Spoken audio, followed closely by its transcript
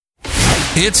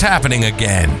It's happening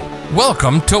again.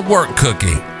 Welcome to Work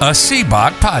Cookie, a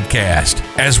CBOC podcast.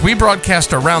 As we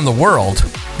broadcast around the world,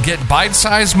 get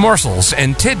bite-sized morsels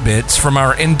and tidbits from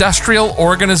our industrial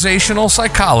organizational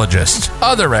psychologists,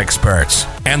 other experts,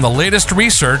 and the latest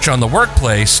research on the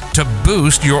workplace to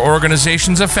boost your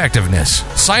organization's effectiveness.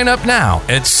 Sign up now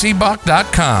at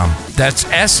cboc.com. That's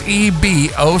SEBOC.com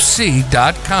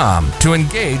to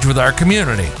engage with our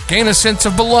community, gain a sense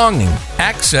of belonging,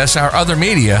 access our other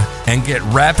media, and get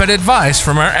rapid advice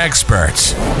from our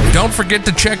experts. Don't forget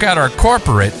to check out our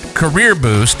corporate, career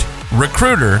boost,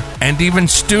 recruiter, and even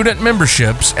student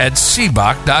memberships at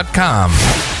cboc.com.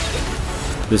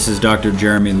 This is Dr.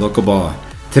 Jeremy Lucabaugh.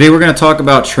 Today we're going to talk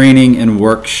about training and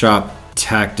workshop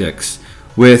tactics.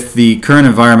 With the current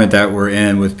environment that we're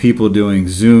in, with people doing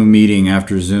Zoom meeting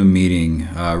after Zoom meeting,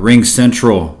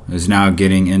 RingCentral is now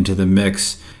getting into the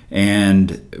mix,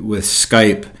 and with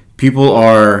Skype, people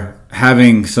are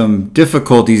having some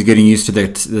difficulties getting used to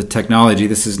the technology.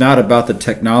 This is not about the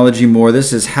technology more.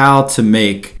 This is how to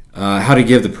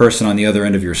give the person on the other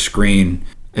end of your screen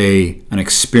an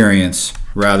experience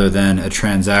rather than a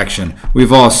transaction.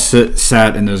 We've all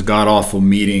sat in those god-awful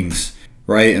meetings,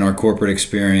 right, in our corporate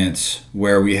experience,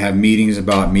 where we have meetings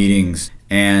about meetings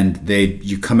and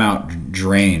you come out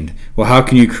drained. Well, how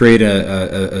can you create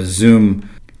a Zoom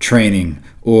training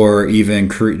or even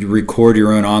record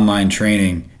your own online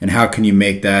training, and how can you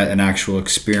make that an actual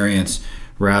experience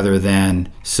rather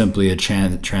than simply a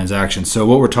transaction? So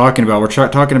what we're talking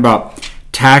about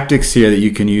tactics here that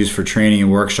you can use for training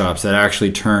and workshops that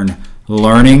actually turn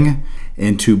learning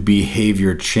into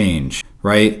behavior change,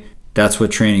 right? That's what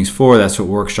training's for. That's what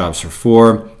workshops are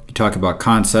for. You talk about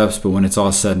concepts, but when it's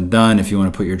all said and done, if you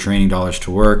want to put your training dollars to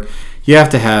work, you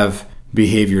have to have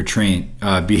behavior change.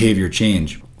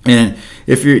 And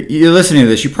if you're listening to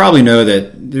this, you probably know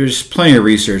that there's plenty of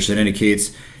research that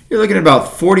indicates you're looking at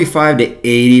about 45 to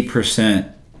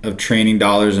 80% of training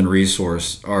dollars and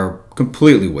resource are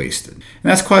completely wasted. And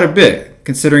that's quite a bit,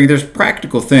 considering there's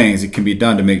practical things that can be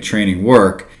done to make training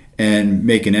work and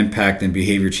make an impact and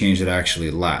behavior change that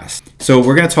actually lasts. So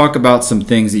we're going to talk about some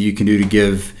things that you can do to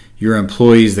give your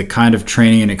employees the kind of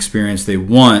training and experience they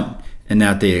want and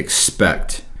that they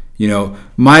expect. You know,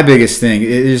 my biggest thing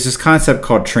is this concept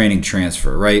called training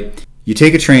transfer, right? You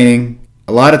take a training,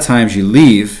 a lot of times you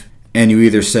leave and you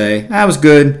either say, that was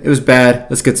good, it was bad,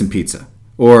 let's get some pizza.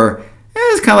 Or,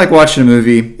 it's kind of like watching a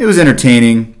movie, it was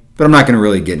entertaining, but I'm not going to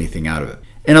really get anything out of it.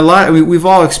 And we've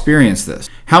all experienced this.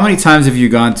 How many times have you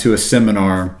gone to a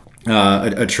seminar,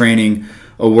 a training,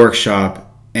 a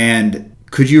workshop, and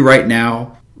could you right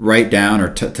now write down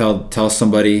or tell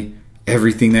somebody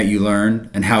everything that you learned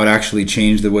and how it actually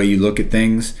changed the way you look at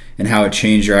things and how it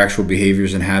changed your actual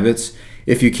behaviors and habits?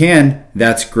 If you can,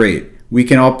 that's great. We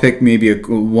can all pick maybe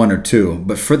one or two,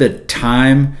 but for the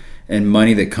time and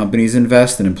money that companies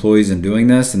invest and employees in doing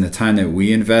this, and the time that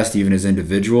we invest even as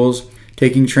individuals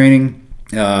taking training,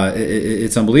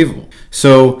 it's unbelievable.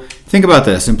 So think about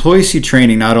this. Employees see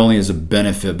training not only as a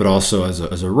benefit, but also as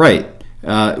a right.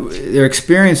 Their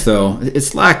experience, though,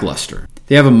 it's lackluster.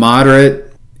 They have a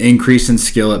moderate increase in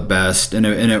skill at best, and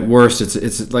at worst,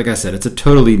 it's like I said, it's a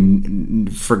totally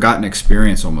forgotten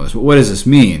experience almost. But what does this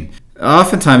mean?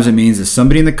 Oftentimes it means that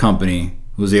somebody in the company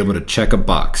was able to check a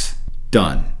box.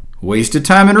 Done. Wasted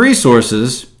time and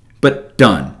resources, but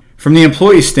done. From the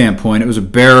employee standpoint, it was a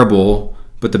bearable,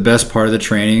 but the best part of the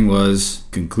training was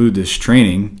conclude this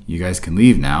training. You guys can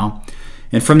leave now.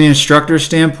 And from the instructor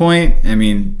standpoint, I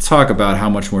mean, talk about how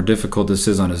much more difficult this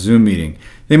is on a Zoom meeting.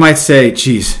 They might say,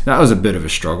 geez, that was a bit of a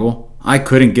struggle. I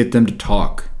couldn't get them to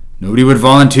talk. Nobody would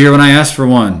volunteer when I asked for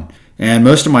one. And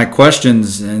most of my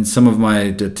questions and some of my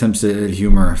attempts at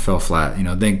humor fell flat. You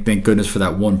know, thank goodness for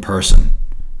that one person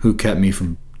who kept me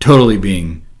from totally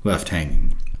being left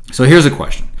hanging. So here's a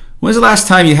question. When's the last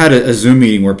time you had a Zoom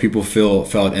meeting where people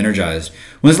felt energized?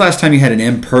 When's the last time you had an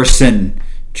in-person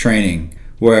training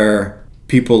where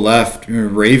people left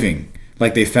raving,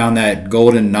 like they found that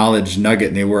golden knowledge nugget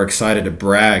and they were excited to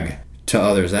brag to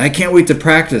others? I can't wait to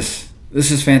practice.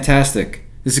 This is fantastic.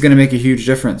 This is going to make a huge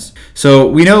difference. So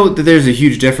we know that there's a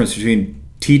huge difference between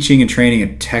teaching and training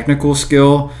a technical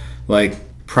skill, like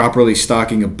properly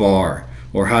stocking a bar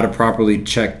or how to properly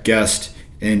check guests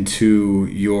into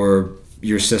your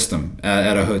system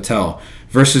at a hotel,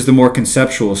 versus the more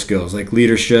conceptual skills like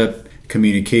leadership,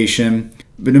 communication.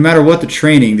 But no matter what the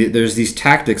training, there's these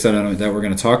tactics that we're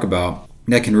going to talk about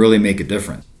that can really make a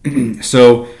difference.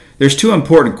 So there's two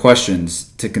important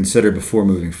questions to consider before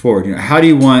moving forward. You know, how do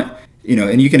you want,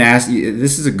 and you can ask,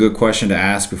 this is a good question to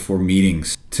ask before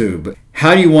meetings too, but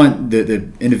how do you want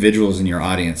the individuals in your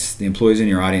audience, the employees in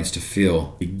your audience to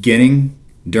feel beginning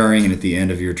during and at the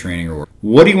end of your training or work?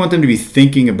 What do you want them to be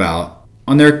thinking about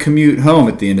on their commute home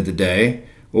at the end of the day?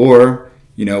 Or,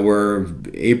 we're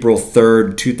April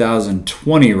 3rd,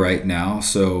 2020 right now,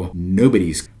 so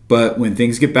nobody's. But when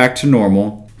things get back to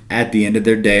normal, at the end of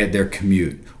their day at their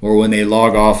commute, or when they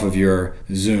log off of your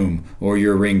Zoom or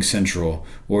your Ring Central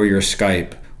or your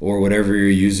Skype or whatever you're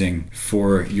using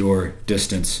for your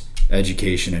distance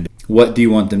education, and what do you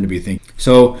want them to be thinking?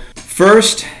 So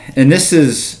first, and this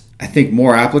is, I think,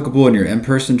 more applicable in your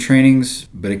in-person trainings,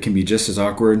 but it can be just as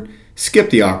awkward, skip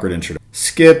the awkward introduction.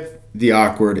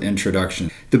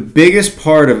 The biggest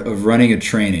part of running a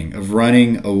training, of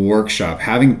running a workshop,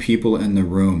 having people in the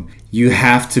room, you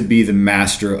have to be the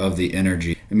master of the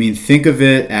energy. I mean, think of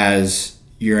it as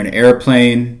you're an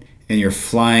airplane and you're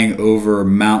flying over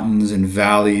mountains and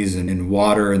valleys and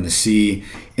water and the sea,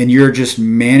 and you're just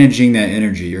managing that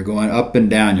energy. You're going up and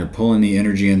down. You're pulling the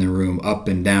energy in the room up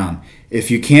and down.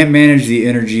 If you can't manage the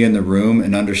energy in the room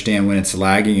and understand when it's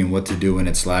lagging and what to do when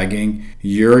it's lagging,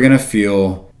 you're going to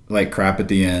feel like crap at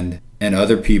the end, and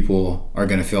other people are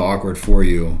going to feel awkward for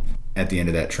you at the end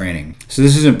of that training. So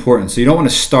this is important. So you don't want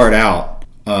to start out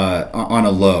on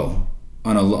a low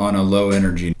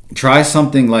energy. Try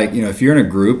something like, if you're in a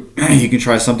group, you can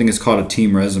try something that's called a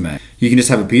team resume. You can just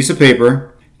have a piece of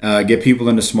paper, get people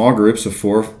into small groups of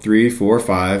 3, 4,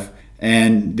 5,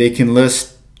 and they can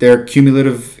list their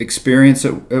cumulative experience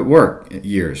at work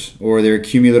years, or their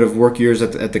cumulative work years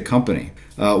at the company.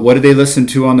 What did they listen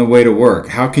to on the way to work?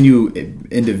 How can you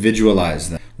individualize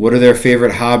them? What are their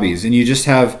favorite hobbies? And you just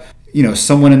have,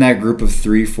 someone in that group of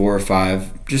 3, 4,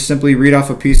 5, just simply read off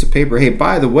a piece of paper. Hey,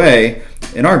 by the way,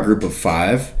 in our group of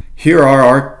 5, here are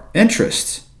our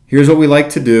interests. Here's what we like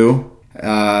to do.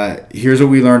 Here's what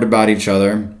we learned about each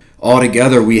other.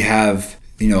 Altogether, we have,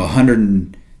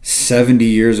 170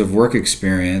 years of work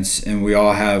experience, and we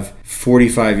all have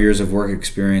 45 years of work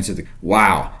experience.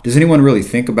 Wow. Does anyone really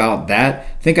think about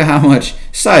that? Think of how much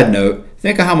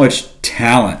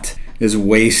talent is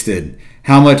wasted.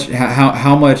 How much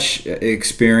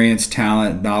experience,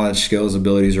 talent, knowledge, skills,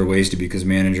 abilities are wasted because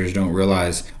managers don't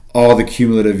realize all the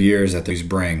cumulative years that these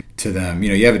bring to them.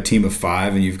 You have a team of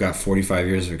 5 and you've got 45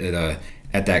 years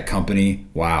at that company.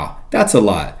 Wow. That's a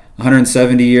lot.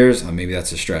 170 years, maybe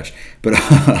that's a stretch, but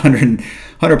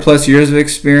 100 plus years of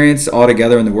experience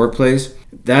altogether in the workplace,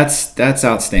 that's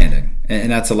outstanding.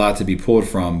 And that's a lot to be pulled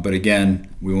from. But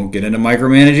again, we won't get into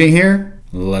micromanaging here.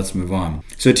 Let's move on.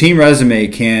 So team resume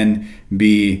can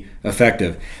be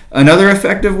effective. Another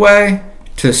effective way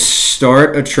to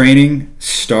start a training,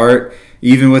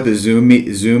 even with a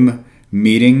Zoom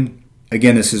meeting.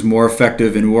 Again, this is more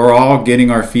effective, and we're all getting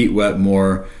our feet wet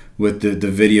more with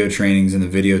the video trainings and the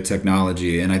video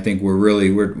technology, and I think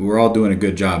we're all doing a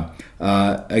good job.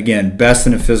 Again, best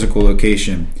in a physical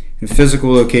location. In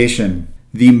physical location,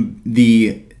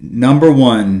 the number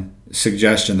one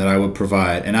suggestion that I would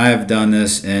provide, and I have done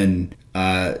this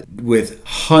with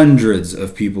hundreds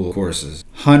of people courses,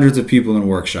 hundreds of people in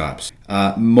workshops,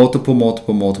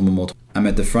 multiple. I'm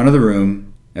at the front of the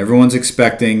room. Everyone's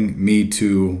expecting me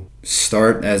to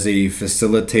start as a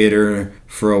facilitator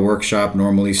for a workshop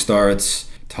normally starts,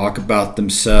 talk about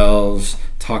themselves,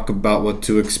 talk about what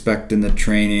to expect in the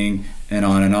training, and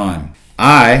on and on.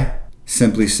 I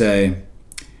simply say,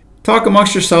 talk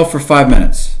amongst yourself for 5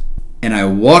 minutes, and I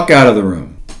walk out of the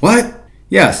room. What?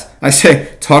 Yes, I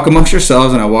say, talk amongst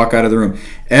yourselves, and I walk out of the room.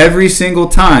 Every single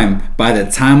time, by the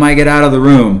time I get out of the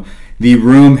room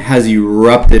has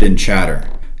erupted in chatter.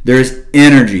 There's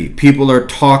energy. People are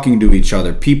talking to each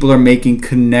other. People are making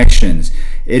connections.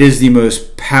 It is the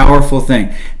most powerful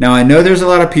thing. Now, I know there's a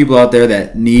lot of people out there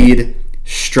that need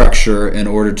structure in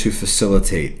order to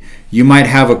facilitate. You might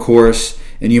have a course,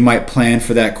 and you might plan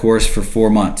for that course for 4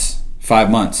 months,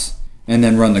 5 months, and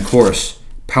then run the course,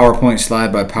 PowerPoint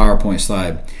slide by PowerPoint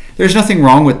slide. There's nothing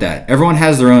wrong with that. Everyone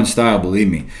has their own style, believe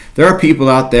me. There are people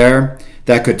out there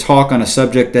that could talk on a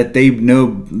subject that they know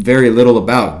very little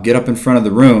about, get up in front of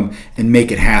the room and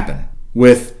make it happen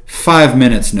with 5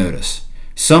 minutes notice.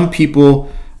 Some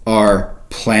people are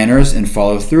planners and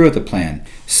follow through with the plan.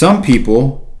 Some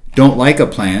people don't like a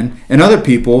plan, and other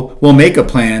people will make a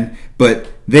plan, but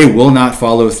they will not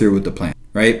follow through with the plan,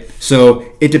 right?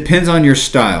 So it depends on your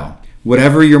style,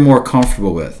 whatever you're more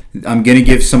comfortable with. I'm going to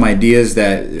give some ideas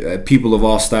that people of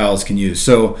all styles can use.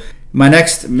 So my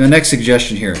next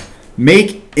suggestion here,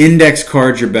 make index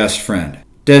cards your best friend.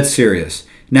 Dead serious.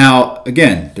 Now,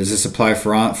 again, does this apply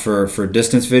for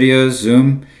distance videos,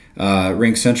 Zoom,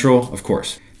 Ring Central? Of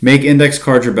course. Make index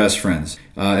cards your best friends.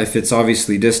 If it's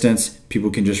obviously distance, people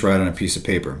can just write on a piece of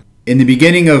paper. In the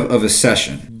beginning of a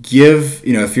session, if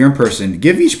you're in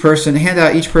person, hand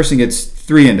out, each person gets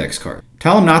 3 index cards.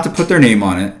 Tell them not to put their name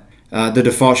on it. The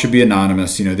default should be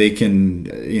anonymous. They can,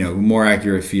 more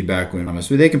accurate feedback when anonymous,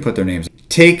 but they can put their names.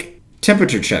 Take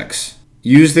temperature checks.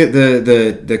 Use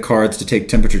the cards to take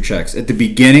temperature checks. At the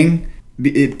beginning,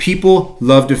 people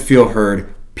love to feel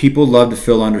heard. People love to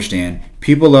feel understand.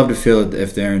 People love to feel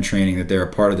if they're in training that they're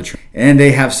a part of the training and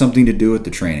they have something to do with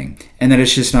the training, and that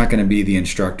it's just not going to be the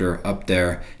instructor up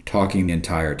there talking the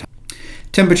entire time.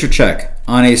 Temperature check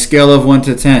on a scale of 1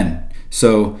 to 10.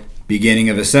 So beginning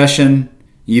of a session,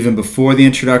 even before the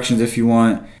introductions if you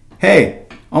want. Hey,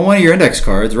 on one of your index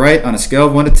cards, write on a scale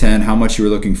of 1 to 10 how much you were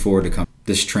looking forward to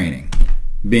this training,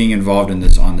 being involved in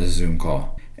this on this Zoom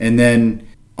call. And then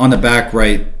on the back,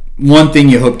 write one thing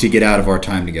you hope to get out of our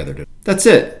time together. That's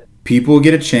it. People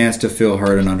get a chance to feel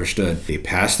heard and understood. They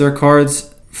pass their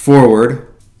cards forward.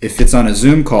 If it's on a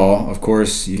Zoom call, of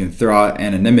course, you can throw out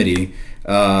anonymity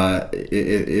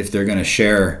if they're going to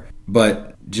share, but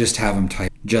just have them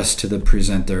type just to the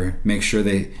presenter. Make sure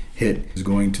they hit is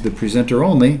going to the presenter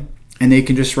only, and they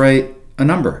can just write a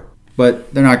number.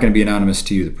 But they're not going to be anonymous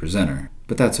to you, the presenter,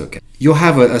 but that's okay. You'll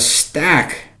have a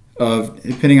stack of,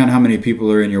 depending on how many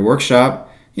people are in your workshop,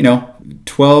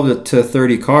 12 to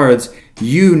 30 cards.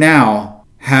 You now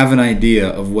have an idea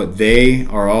of what they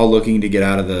are all looking to get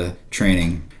out of the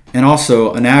training. And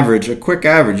also a quick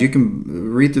average. You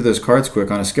can read through those cards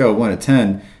quick on a scale of 1 to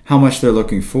 10, how much they're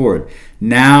looking forward.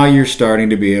 Now you're starting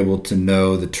to be able to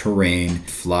know the terrain,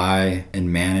 fly,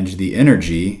 and manage the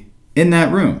energy in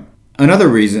that room. Another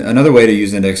way to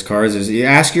use index cards is you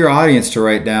ask your audience to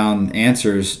write down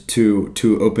answers to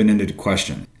open-ended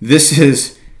questions. This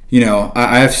is,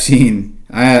 I have seen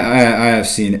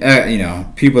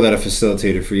people that have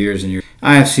facilitated for years and years.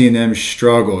 I have seen them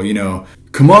struggle,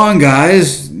 come on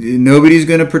guys, nobody's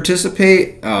going to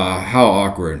participate. How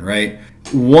awkward, right?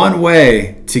 One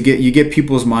way to get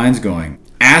people's minds going,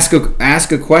 ask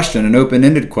a question, an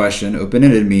open-ended question,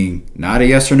 open-ended meaning not a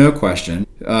yes or no question.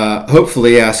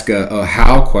 Hopefully ask a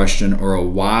how question or a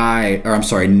why, or I'm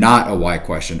sorry, not a why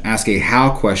question. Ask a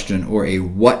how question or a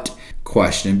what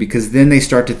question, because then they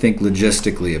start to think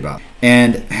logistically about it.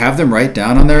 And have them write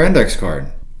down on their index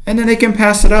card, and then they can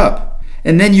pass it up,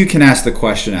 and then you can ask the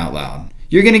question out loud.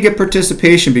 You're going to get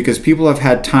participation because people have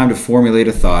had time to formulate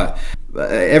a thought.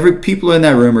 People in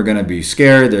that room are going to be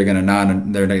scared. They're going to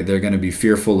not. They're going to be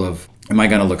fearful of, am I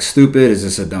going to look stupid? Is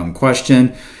this a dumb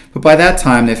question? But by that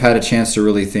time, they've had a chance to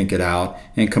really think it out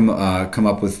and come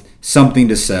up with something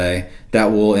to say that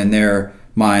will, in their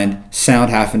mind,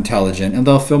 sound half intelligent, and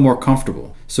they'll feel more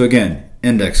comfortable. So again,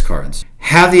 index cards.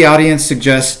 Have the audience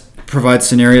provide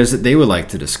scenarios that they would like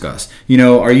to discuss.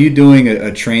 Are you doing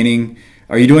a training?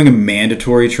 Are you doing a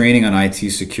mandatory training on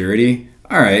IT security?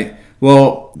 All right.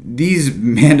 Well, these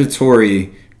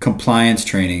mandatory compliance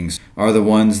trainings are the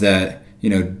ones that,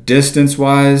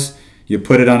 distance-wise, you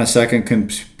put it on a second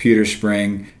computer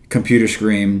screen,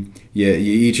 you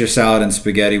eat your salad and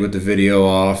spaghetti with the video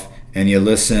off, and you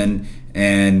listen,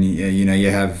 and you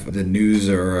have the news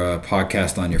or a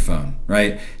podcast on your phone,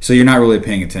 right? So you're not really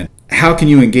paying attention. How can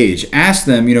you engage? Ask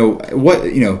them,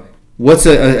 what's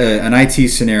an IT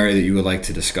scenario that you would like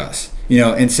to discuss?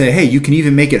 And say, hey, you can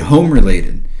even make it home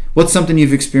related. What's something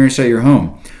you've experienced at your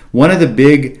home? One of the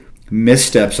big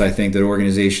missteps I think that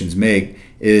organizations make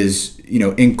is,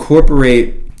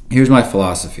 incorporate. Here's my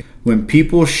philosophy. When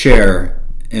people share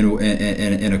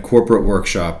in a corporate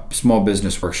workshop, small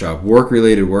business workshop,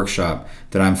 work-related workshop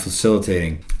that I'm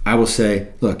facilitating, I will say,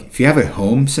 look, if you have a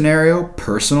home scenario,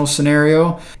 personal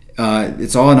scenario,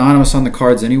 it's all anonymous on the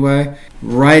cards anyway,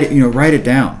 write it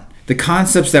down. The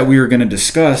concepts that we were going to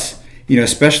discuss,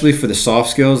 especially for the soft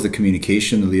skills, the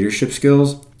communication, the leadership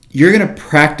skills, you're going to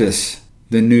practice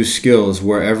the new skills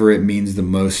wherever it means the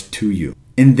most to you.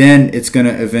 And then it's going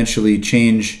to eventually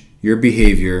change your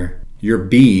behavior, your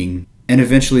being, and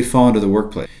eventually fall into the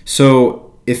workplace.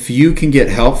 So if you can get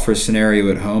help for a scenario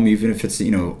at home, even if it's,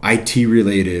 IT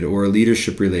related or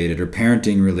leadership related or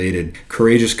parenting related,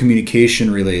 courageous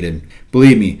communication related,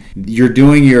 believe me, you're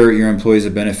doing your employees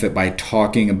a benefit by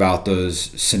talking about those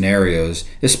scenarios,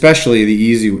 especially the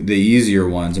easier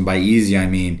ones. And by easy, I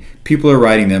mean people are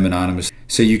writing them anonymously,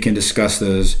 so you can discuss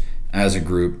those as a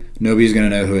group. Nobody's going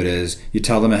to know who it is. You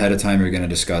tell them ahead of time you're going to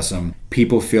discuss them.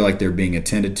 People feel like they're being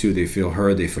attended to. They feel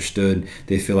heard. They feel understood.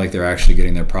 They feel like they're actually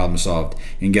getting their problem solved.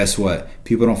 And guess what?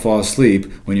 People don't fall asleep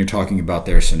when you're talking about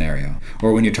their scenario,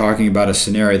 or when you're talking about a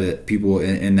scenario that people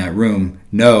in that room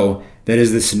know that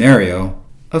is the scenario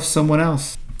of someone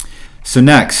else. So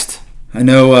next, I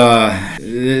know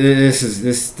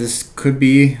this could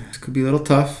be a little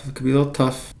tough. It could be a little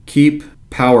tough. Keep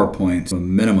PowerPoints a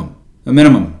minimum.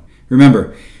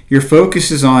 Remember, your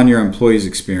focus is on your employee's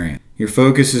experience. Your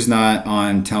focus is not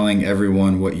on telling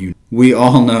everyone what you know. We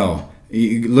all know.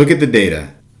 You look at the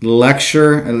data.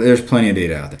 Lecture, there's plenty of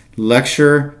data out there.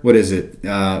 Lecture, what is it?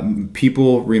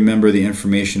 People remember the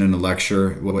information in a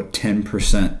lecture,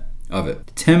 10% of it.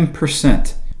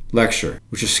 10% lecture,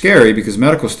 which is scary because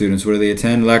medical students, what do they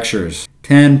attend? Lectures.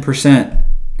 10%.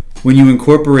 When you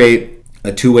incorporate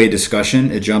a two-way discussion,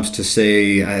 it jumps to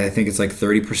say, I think it's like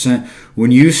 30%.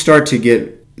 When you start to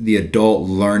get the adult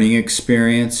learning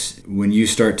experience, when you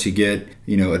start to get,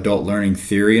 adult learning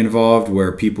theory involved,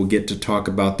 where people get to talk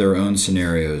about their own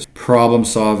scenarios, problem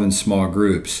solve in small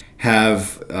groups,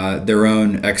 have their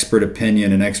own expert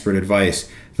opinion and expert advice,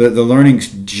 the learning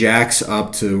jacks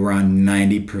up to around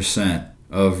 90%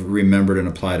 of remembered and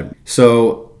applied.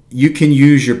 So you can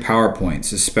use your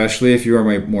PowerPoints, especially if you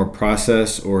are a more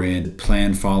process-oriented,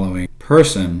 plan-following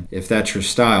person, if that's your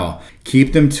style.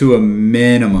 Keep them to a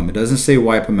minimum. It doesn't say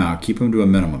wipe them out. Keep them to a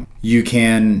minimum. You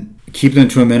can keep them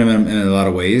to a minimum in a lot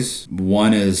of ways.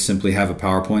 One is simply have a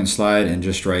PowerPoint slide and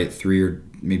just write 3 or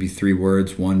maybe 3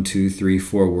 words, 1, 2, 3,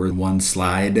 4 words, one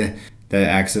slide that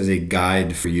acts as a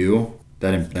guide for you.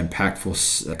 That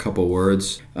impactful couple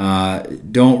words.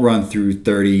 Don't run through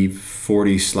 30,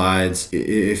 40 slides.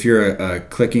 If you're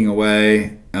clicking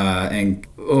away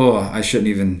I shouldn't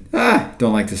even,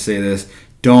 don't like to say this.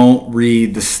 Don't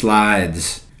read the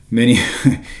slides. Many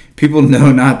people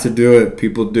know not to do it.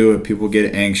 People do it. People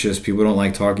get anxious. People don't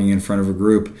like talking in front of a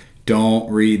group.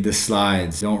 Don't read the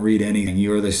slides. Don't read anything.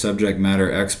 You are the subject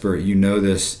matter expert. You know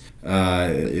this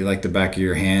like the back of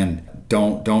your hand.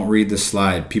 Don't read the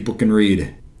slide. People can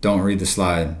read. Don't read the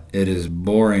slide. It is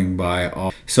boring by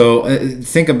all. So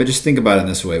just think about it in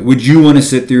this way. Would you want to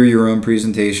sit through your own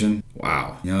presentation?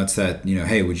 Wow. It's that,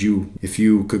 hey, if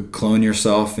you could clone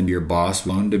yourself and your boss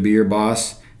wanted to be your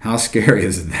boss, how scary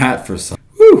is that for some?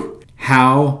 Whew.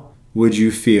 How would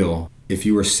you feel if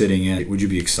you were sitting in? Would you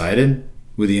be excited?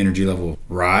 Would the energy level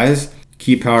rise?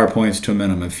 Keep PowerPoints to a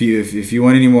minimum. If you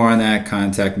want any more on that,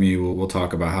 contact me. We'll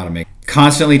talk about how to make.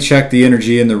 Constantly check the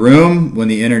energy in the room. When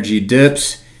the energy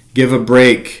dips, give a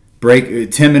break.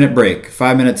 10-minute break,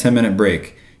 5-minute, 10-minute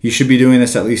break. You should be doing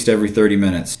this at least every 30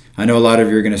 minutes. I know a lot of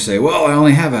you are going to say, well, I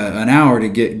only have an hour to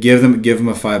give them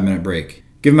a 5-minute break.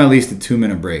 Give them at least a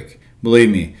 2-minute break.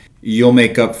 Believe me, you'll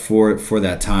make up for it for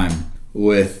that time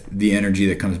with the energy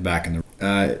that comes back in the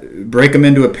break them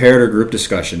into a paired or group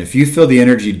discussion. If you feel the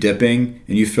energy dipping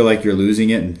and you feel like you're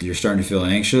losing it and you're starting to feel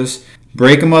anxious,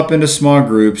 break them up into small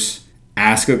groups,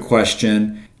 ask a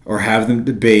question, or have them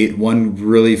debate. One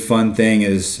really fun thing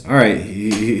is, all right,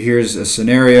 here's a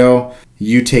scenario.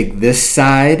 You take this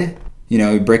side,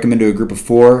 break them into a group of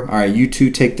 4. All right, you 2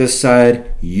 take this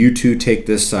side. You 2 take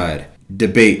this side.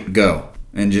 Debate, go.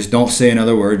 And just don't say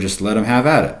another word. Just let them have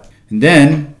at it. And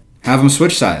then have them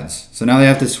switch sides. So now they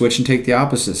have to switch and take the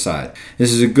opposite side.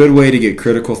 This is a good way to get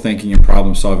critical thinking and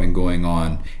problem solving going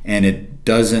on. And it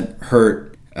doesn't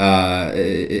hurt.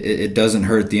 It doesn't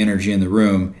hurt the energy in the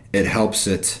room. It helps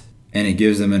it, and it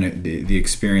gives them the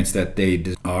experience that they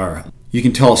are. You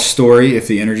can tell a story if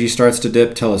the energy starts to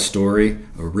dip. Tell a story,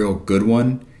 a real good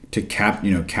one, to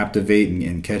captivate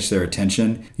and catch their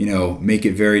attention. Make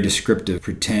it very descriptive.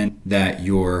 Pretend that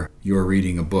you're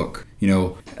reading a book.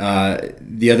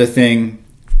 The other thing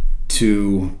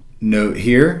to note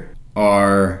here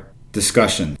are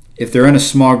discussions. If they're in a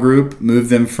small group, move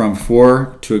them from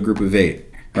 4 to a group of 8.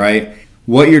 All right.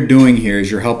 What you're doing here is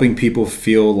you're helping people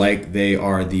feel like they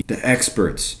are the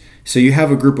experts. So you have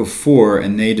a group of 4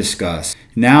 and they discuss.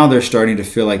 Now they're starting to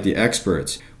feel like the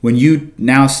experts. When you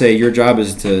now say your job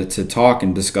is to talk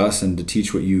and discuss and to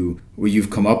teach what you've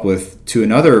come up with to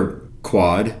another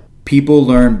quad, people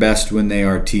learn best when they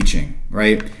are teaching,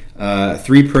 right?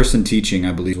 3-person teaching,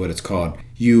 I believe is what it's called.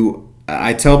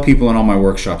 I tell people in all my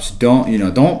workshops,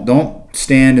 don't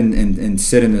stand and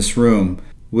sit in this room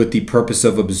with the purpose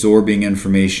of absorbing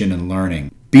information and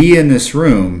learning. Be in this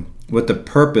room with the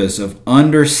purpose of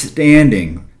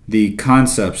understanding the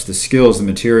concepts, the skills, the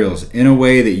materials in a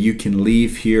way that you can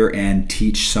leave here and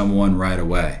teach someone right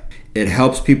away. It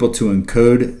helps people to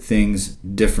encode things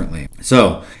differently.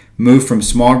 So move from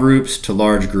small groups to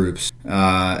large groups,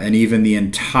 and even the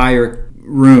entire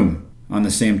room on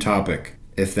the same topic,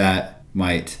 if that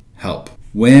might help.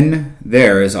 When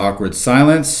there is awkward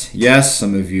silence, yes,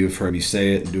 some of you have heard me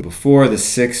say it and do it before, the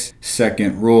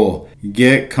 6-second rule.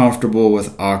 Get comfortable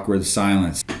with awkward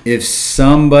silence. If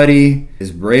somebody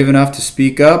is brave enough to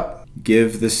speak up,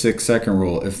 give the 6-second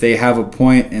rule. If they have a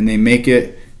point and they make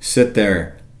it, sit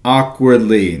there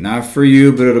awkwardly. Not for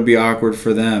you, but it'll be awkward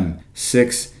for them.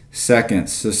 6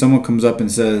 seconds. So someone comes up and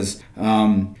says,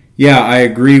 I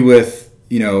agree with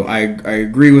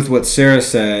what Sarah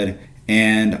said,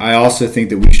 And I also think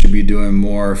that we should be doing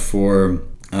more for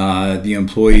the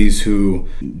employees who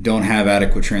don't have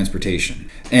adequate transportation.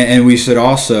 And we should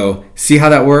also see how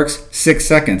that works. 6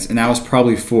 seconds, and that was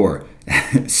probably 4.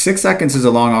 6 seconds is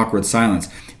a long, awkward silence,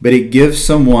 but it gives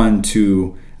someone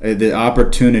the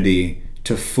opportunity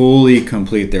to fully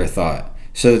complete their thought,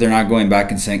 so that they're not going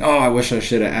back and saying, oh, I wish I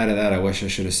should have added that, I wish I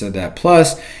should have said that.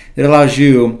 Plus, it allows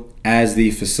you as the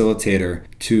facilitator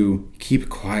to keep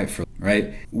quiet for,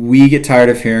 right? We get tired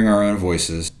of hearing our own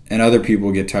voices, and other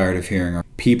people get tired of hearing our.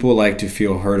 People like to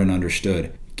feel heard and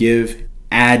understood. Give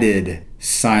added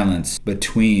silence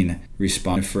between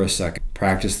response for a second.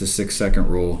 Practice the 6-second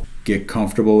rule. Get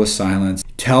comfortable with silence.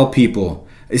 Tell people.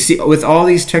 See, with all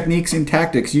these techniques and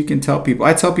tactics, you can tell people.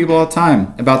 I tell people all the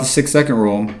time about the 6-second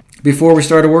rule before we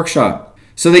start a workshop.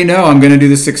 So they know I'm going to do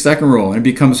the 6-second rule, and it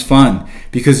becomes fun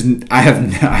because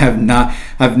I've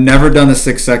never done the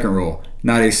 6-second rule.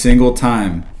 Not a single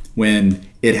time when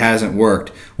it hasn't worked.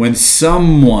 When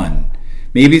someone,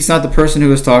 maybe it's not the person who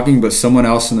was talking, but someone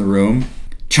else in the room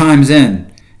chimes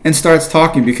in and starts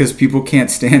talking because people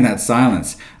can't stand that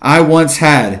silence. I once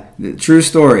had, true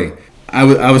story,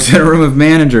 I was in a room of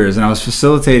managers and I was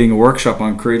facilitating a workshop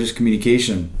on courageous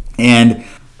communication, and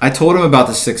I told him about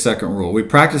the 6-second rule. We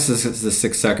practiced the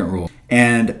 6-second rule,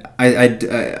 and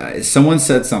I someone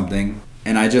said something,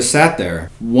 and I just sat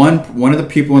there. One of the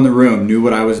people in the room knew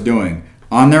what I was doing.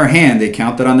 On their hand, they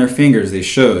counted on their fingers. They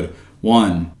showed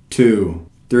 1, 2,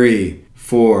 3,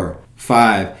 4,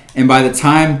 5, and by the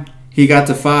time he got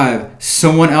to 5,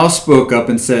 someone else spoke up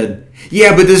and said,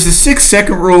 "Yeah, but does the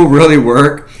 6-second rule really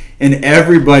work?" And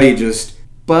everybody just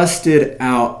busted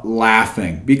out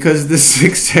laughing because the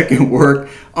 6-second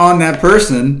worked on that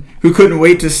person who couldn't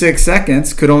wait to 6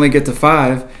 seconds, could only get to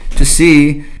 5 to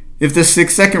see if the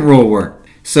 6-second rule worked.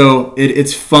 So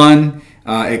it's fun.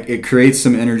 It creates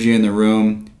some energy in the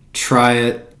room. Try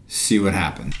it. See what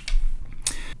happens.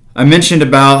 I mentioned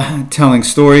about telling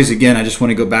stories. Again, I just want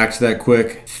to go back to that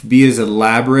quick. Be as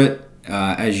elaborate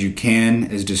as you can,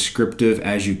 as descriptive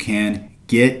as you can.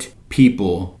 Get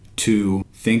people to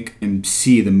think and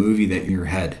see the movie that in your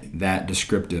head, that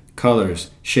descriptive. Colors,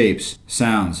 shapes,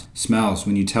 sounds, smells.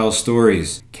 When you tell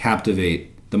stories,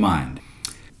 captivate the mind.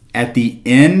 At the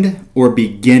end or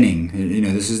beginning,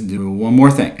 this is one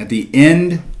more thing. At the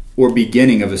end or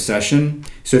beginning of a session,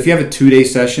 so if you have a 2-day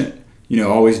session,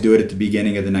 always do it at the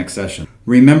beginning of the next session.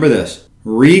 Remember this,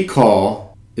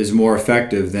 recall is more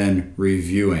effective than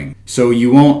reviewing. So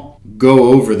you won't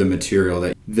go over the material.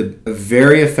 A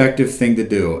very effective thing to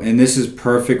do, and this is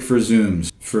perfect for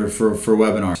Zooms, for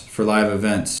webinars, for live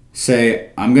events.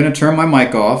 Say, I'm going to turn my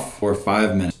mic off for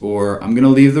 5 minutes, or I'm going to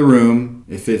leave the room,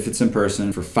 if it's in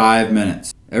person, for 5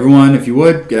 minutes. Everyone, if you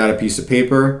would, get out a piece of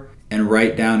paper and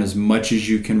write down as much as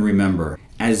you can remember,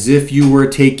 as if you were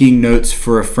taking notes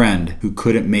for a friend who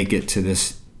couldn't make it to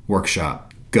this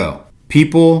workshop. Go.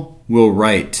 People will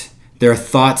write. Their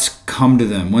thoughts come to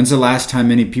them. When's the last time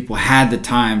many people had the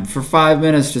time for 5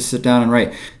 minutes to sit down and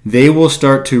write? They will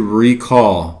start to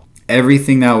recall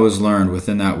everything that was learned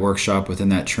within that workshop, within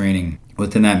that training,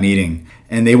 within that meeting.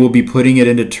 And they will be putting it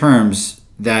into terms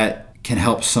that can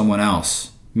help someone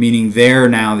else. Meaning they're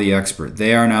now the expert.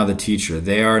 They are now the teacher.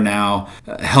 They are now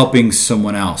helping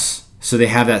someone else. So they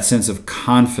have that sense of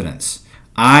confidence.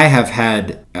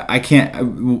 The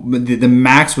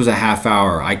max was a half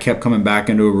hour. I kept coming back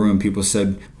into a room. People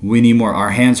said, we need more. Our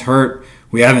hands hurt.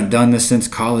 We haven't done this since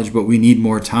college, but we need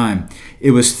more time.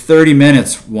 It was 30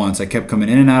 minutes once. I kept coming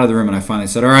in and out of the room, and I finally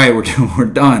said, all right, we're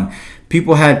done.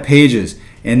 People had pages.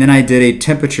 And then I did a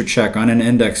temperature check on an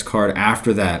index card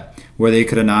after that, where they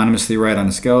could anonymously write on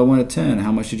a scale of 1 to 10,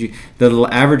 how much did you... The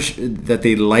average that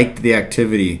they liked the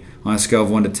activity on a scale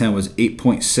of 1 to 10 was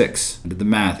 8.6. I did the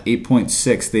math,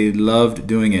 8.6. They loved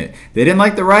doing it. They didn't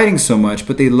like the writing so much,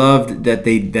 but they loved that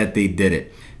they did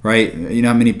it, right? You know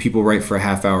how many people write for a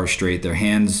half hour straight? Their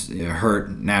hands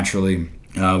hurt naturally.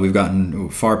 We've gotten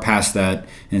far past that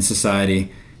in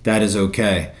society. That is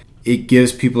okay. It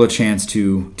gives people a chance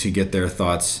to get their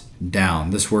thoughts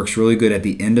down. This works really good at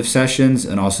the end of sessions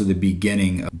and also the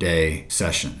beginning of day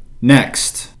session.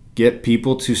 Next, get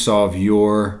people to solve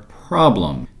your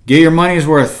problem. Get your money's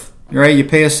worth, right? You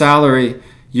pay a salary.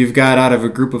 You've got out of a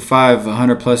group of 5,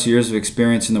 100 plus years of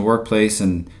experience in the workplace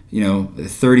and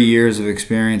 30 years of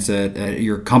experience at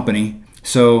your company.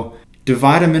 So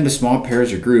divide them into small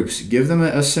pairs or groups. Give them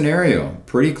a scenario,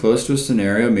 pretty close to a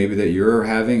scenario maybe that you're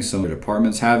having, some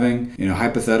department's having,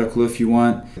 hypothetical if you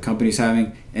want, the company's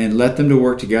having, and let them to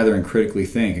work together and critically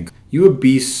think. You would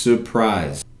be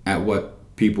surprised at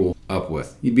what people up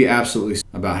with. You'd be absolutely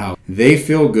about how they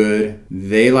feel good,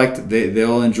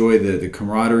 they'll enjoy the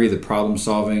camaraderie, the problem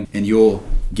solving, and you'll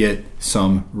get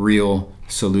some real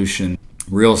solutions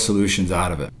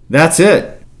out of it. That's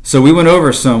it. So we went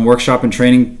over some workshop and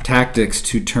training tactics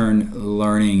to turn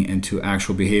learning into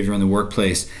actual behavior in the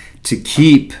workplace, to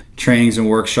keep trainings and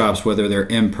workshops, whether they're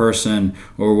in person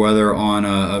or whether on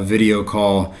a video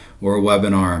call or a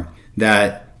webinar,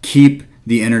 that keep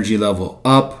the energy level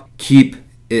up, keep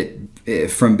it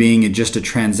from being just a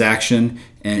transaction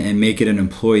and make it an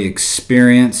employee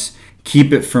experience.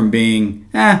 Keep it from being,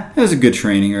 that was a good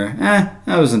training, or that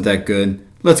wasn't that good.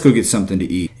 Let's go get something to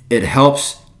eat. It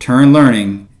helps turn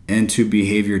learning into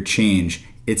behavior change.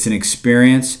 It's an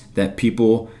experience that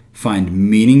people find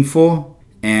meaningful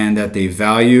and that they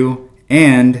value,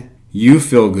 and you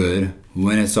feel good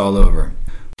when it's all over.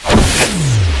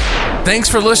 Thanks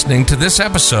for listening to this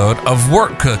episode of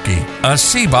Work Cookie, a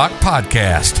CBOC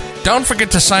podcast. Don't forget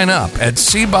to sign up at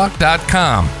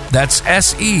cboc.com. That's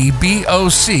SEBOC.com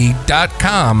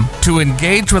to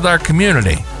engage with our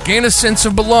community, gain a sense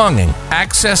of belonging,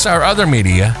 access our other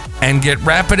media, and get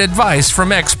rapid advice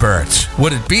from experts.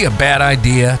 Would it be a bad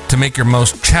idea to make your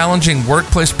most challenging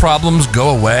workplace problems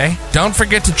go away? Don't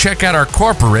forget to check out our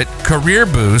corporate, career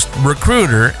boost,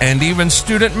 recruiter, and even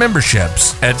student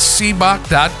memberships at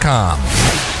cboc.com.